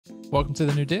welcome to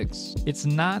the new digs. It's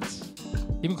not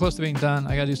even close to being done.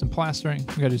 I gotta do some plastering,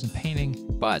 I gotta do some painting,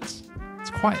 but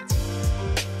it's quiet.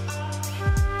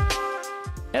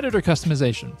 Editor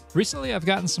customization. Recently, I've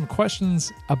gotten some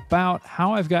questions about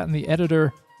how I've gotten the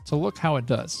editor to look how it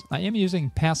does. I am using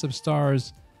Passive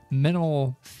Star's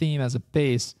minimal theme as a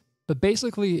base, but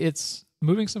basically it's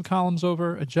moving some columns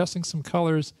over, adjusting some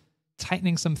colors,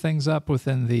 tightening some things up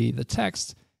within the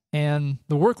text, and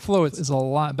the workflow is a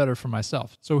lot better for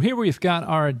myself. So here we've got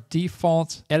our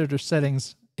default editor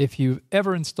settings. If you've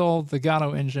ever installed the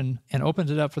Godot engine and opened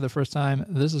it up for the first time,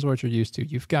 this is what you're used to.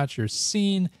 You've got your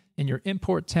scene and your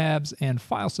import tabs and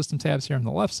file system tabs here on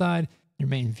the left side, your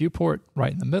main viewport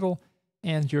right in the middle,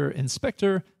 and your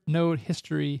inspector node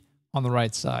history on the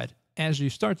right side. As you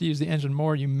start to use the engine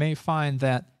more, you may find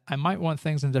that I might want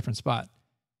things in a different spot,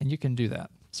 and you can do that.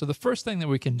 So the first thing that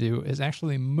we can do is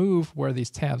actually move where these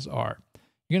tabs are.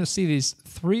 You're going to see these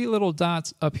three little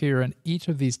dots up here in each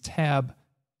of these tab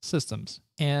systems.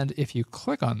 And if you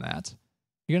click on that,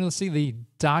 you're going to see the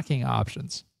docking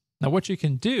options. Now what you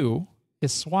can do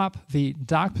is swap the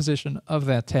dock position of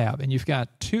that tab. And you've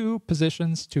got two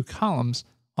positions, two columns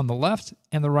on the left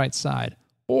and the right side,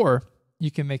 or you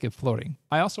can make it floating.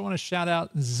 I also want to shout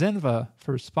out Zenva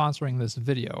for sponsoring this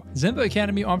video. Zenva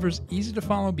Academy offers easy to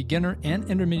follow beginner and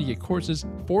intermediate courses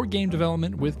for game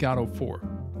development with Godot 4,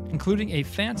 including a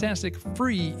fantastic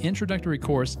free introductory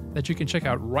course that you can check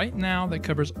out right now that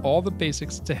covers all the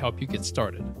basics to help you get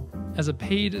started. As a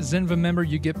paid Zenva member,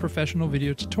 you get professional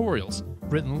video tutorials,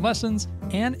 written lessons,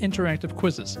 and interactive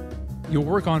quizzes. You'll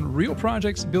work on real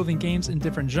projects building games in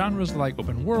different genres like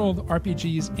open world,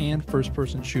 RPGs, and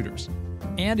first-person shooters.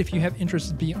 And if you have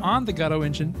interests beyond the Godot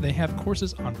engine, they have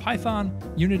courses on Python,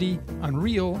 Unity,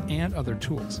 Unreal, and other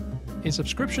tools. A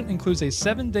subscription includes a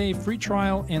 7-day free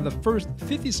trial, and the first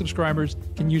 50 subscribers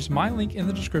can use my link in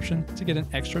the description to get an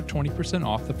extra 20%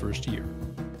 off the first year.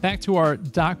 Back to our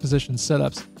dock position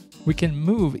setups. We can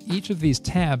move each of these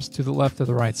tabs to the left or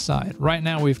the right side. Right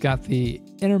now we've got the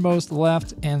innermost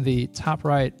left and the top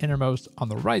right innermost on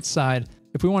the right side.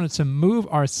 If we wanted to move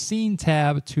our scene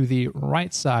tab to the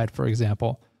right side, for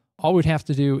example, all we'd have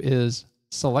to do is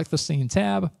select the scene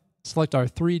tab, select our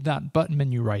three-dot button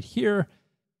menu right here,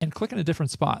 and click in a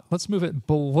different spot. Let's move it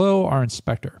below our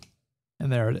inspector,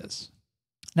 and there it is.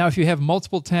 Now, if you have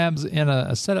multiple tabs in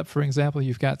a setup, for example,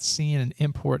 you've got scene and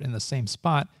import in the same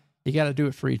spot, you got to do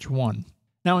it for each one.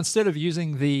 Now, instead of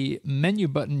using the menu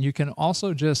button, you can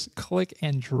also just click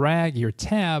and drag your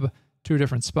tab to a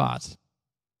different spot.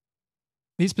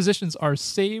 These positions are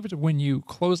saved when you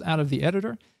close out of the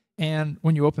editor, and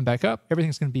when you open back up,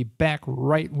 everything's going to be back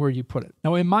right where you put it.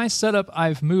 Now, in my setup,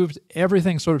 I've moved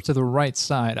everything sort of to the right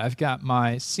side. I've got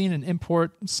my scene and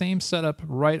import, same setup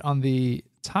right on the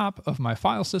top of my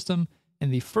file system,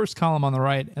 in the first column on the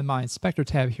right, and my inspector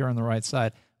tab here on the right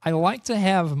side. I like to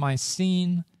have my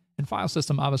scene and file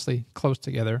system obviously close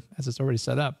together as it's already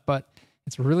set up, but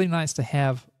it's really nice to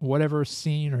have whatever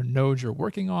scene or node you're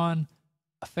working on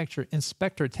affect your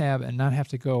inspector tab and not have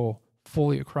to go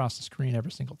fully across the screen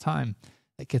every single time.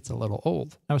 It gets a little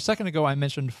old. Now, a second ago, I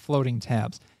mentioned floating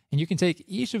tabs, and you can take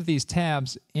each of these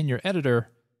tabs in your editor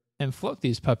and float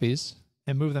these puppies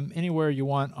and move them anywhere you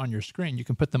want on your screen. You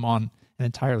can put them on an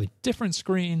entirely different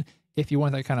screen if you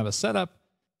want that kind of a setup.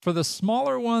 For the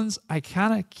smaller ones, I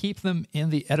kind of keep them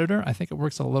in the editor. I think it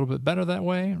works a little bit better that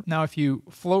way. Now, if you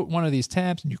float one of these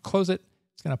tabs and you close it,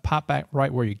 it's going to pop back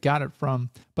right where you got it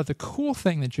from. But the cool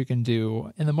thing that you can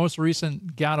do in the most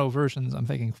recent Godot versions, I'm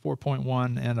thinking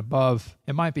 4.1 and above,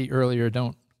 it might be earlier,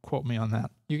 don't quote me on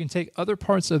that. You can take other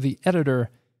parts of the editor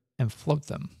and float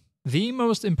them. The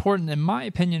most important, in my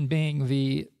opinion, being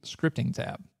the scripting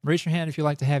tab. Raise your hand if you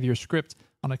like to have your script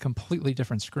on a completely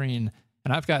different screen.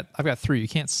 And I've got three. You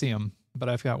can't see them, but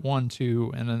I've got 1,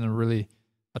 2, and then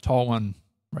a tall one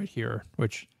right here,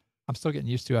 which I'm still getting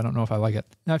used to. I don't know if I like it.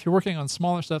 Now, if you're working on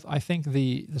smaller stuff, I think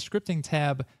the scripting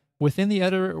tab within the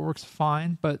editor works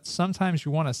fine, but sometimes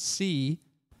you want to see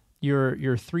your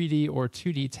 3D or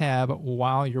 2D tab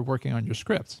while you're working on your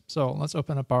script. So let's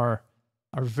open up our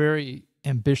very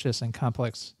ambitious and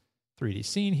complex 3D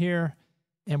scene here,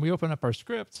 and we open up our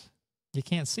script. You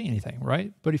can't see anything,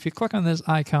 right? But if you click on this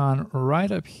icon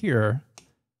right up here,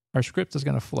 our script is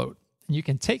going to float. And you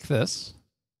can take this,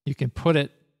 you can put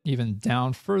it even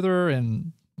down further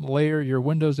and layer your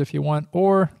windows if you want,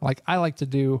 or like I like to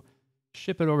do,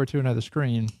 ship it over to another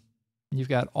screen. And you've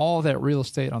got all that real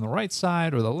estate on the right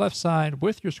side or the left side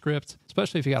with your script,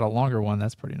 especially if you got a longer one,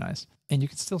 that's pretty nice. And you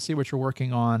can still see what you're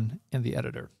working on in the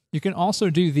editor. You can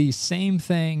also do the same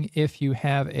thing if you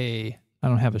have I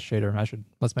don't have a shader,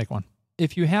 let's make one.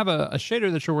 If you have a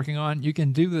shader that you're working on, you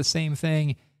can do the same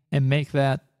thing and make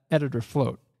that editor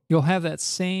float. You'll have that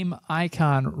same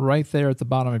icon right there at the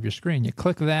bottom of your screen. You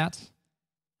click that,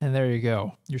 and there you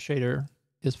go. Your shader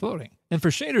is floating. And for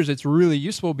shaders, it's really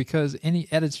useful because any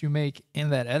edits you make in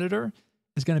that editor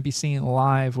is going to be seen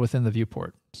live within the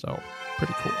viewport. So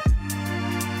pretty cool.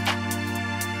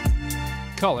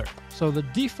 Color. So the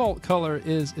default color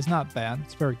is not bad.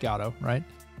 It's very Godot, right?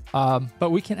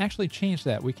 But we can actually change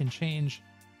that. We can change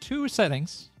 2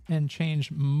 settings and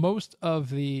change most of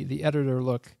the editor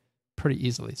look pretty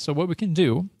easily. So what we can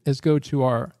do is go to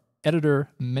our editor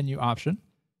menu option,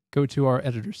 go to our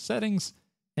editor settings,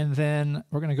 and then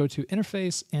we're going to go to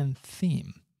interface and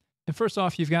theme. And first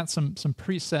off, you've got some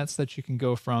presets that you can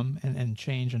go from and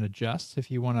change and adjust.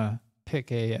 If you want to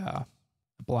pick a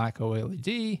black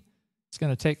OLED, it's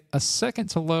going to take a second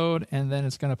to load, and then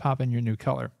it's going to pop in your new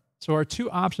color. So our 2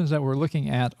 options that we're looking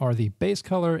at are the base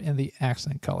color and the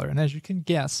accent color. And as you can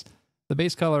guess, the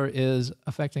base color is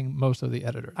affecting most of the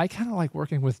editor. I kind of like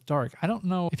working with dark. I don't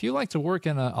know if you like to work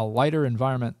in a lighter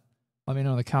environment. Let me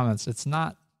know in the comments. It's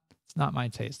not my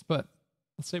taste, but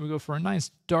let's say we go for a nice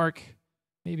dark,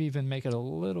 maybe even make it a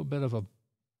little bit of a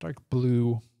dark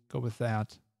blue. Go with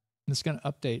that. And it's going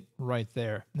to update right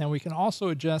there. Now we can also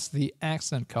adjust the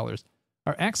accent colors.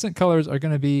 Our accent colors are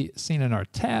going to be seen in our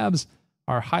tabs,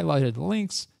 our highlighted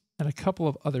links, and a couple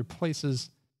of other places.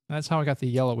 And that's how I got the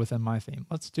yellow within my theme.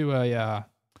 Let's do let's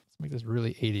make this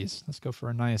really 80s. Let's go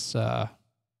for a nice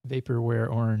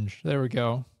vaporware orange. There we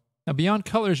go. Now beyond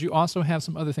colors, you also have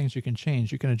some other things you can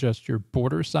change. You can adjust your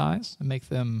border size and make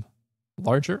them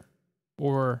larger,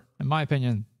 or in my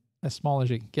opinion, as small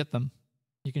as you can get them.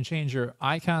 You can change your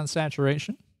icon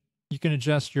saturation. You can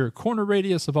adjust your corner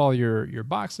radius of all your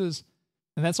boxes.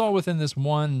 And that's all within this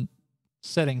one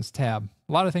settings tab.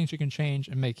 A lot of things you can change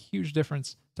and make huge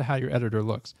difference to how your editor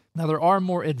looks. Now there are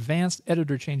more advanced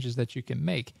editor changes that you can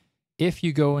make if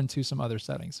you go into some other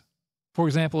settings. For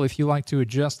example, if you like to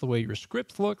adjust the way your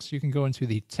script looks, you can go into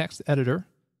the text editor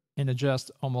and adjust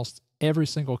almost every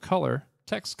single color.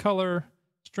 Text color,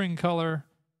 string color.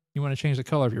 You want to change the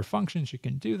color of your functions, you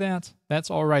can do that. That's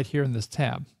all right here in this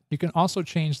tab. You can also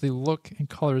change the look and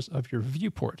colors of your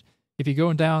viewport. If you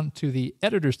go down to the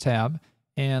Editors tab,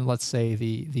 and let's say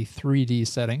the 3D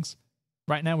settings,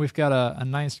 right now we've got a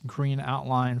nice green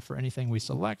outline for anything we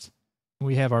select.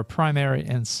 We have our primary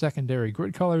and secondary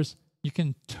grid colors. You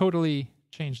can totally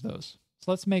change those.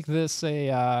 So let's make this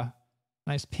a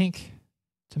nice pink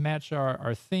to match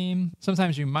our theme.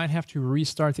 Sometimes you might have to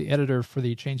restart the editor for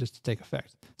the changes to take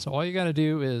effect. So all you got to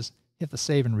do is hit the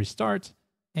save and restart,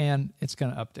 and it's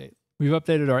going to update. We've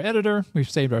updated our editor, we've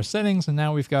saved our settings, and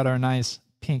now we've got our nice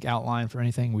pink outline for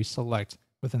anything we select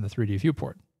within the 3D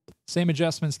viewport. Same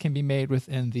adjustments can be made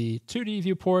within the 2D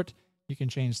viewport. You can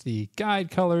change the guide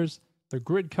colors, the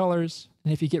grid colors,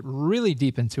 and if you get really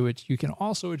deep into it, you can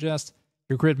also adjust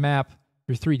your grid map,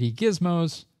 your 3D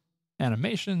gizmos,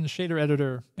 animation, shader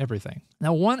editor, everything.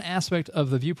 Now, one aspect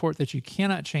of the viewport that you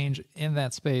cannot change in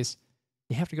that space,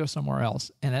 you have to go somewhere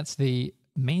else, and that's the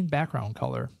main background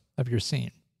color of your scene.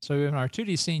 So in our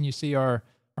 2D scene, you see our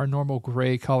normal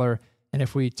gray color, and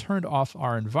if we turned off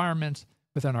our environment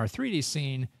within our 3D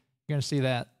scene, you're going to see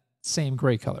that same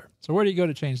gray color. So where do you go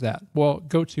to change that? Well,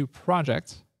 go to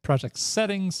Project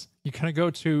Settings. You're going to go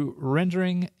to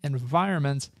Rendering,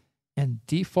 Environment, and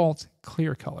Default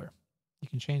Clear Color. You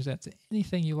can change that to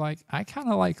anything you like. I kind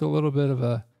of like a little bit of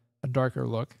a darker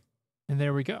look. And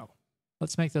there we go.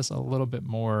 Let's make this a little bit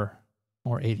more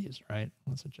 80s, right?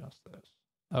 Let's adjust this.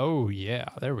 Oh yeah,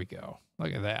 there we go.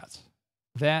 Look at that.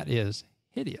 That is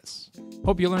hideous.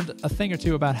 Hope you learned a thing or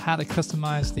two about how to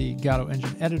customize the Godot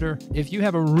Engine Editor. If you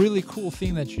have a really cool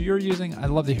theme that you're using, I'd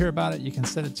love to hear about it. You can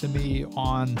send it to me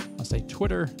on, I'll say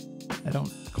Twitter. I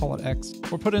don't call it X.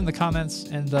 Or put it in the comments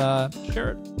and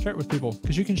share it with people,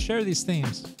 because you can share these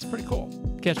themes. It's pretty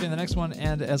cool. Catch you in the next one,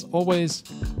 and as always,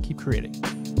 keep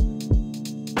creating.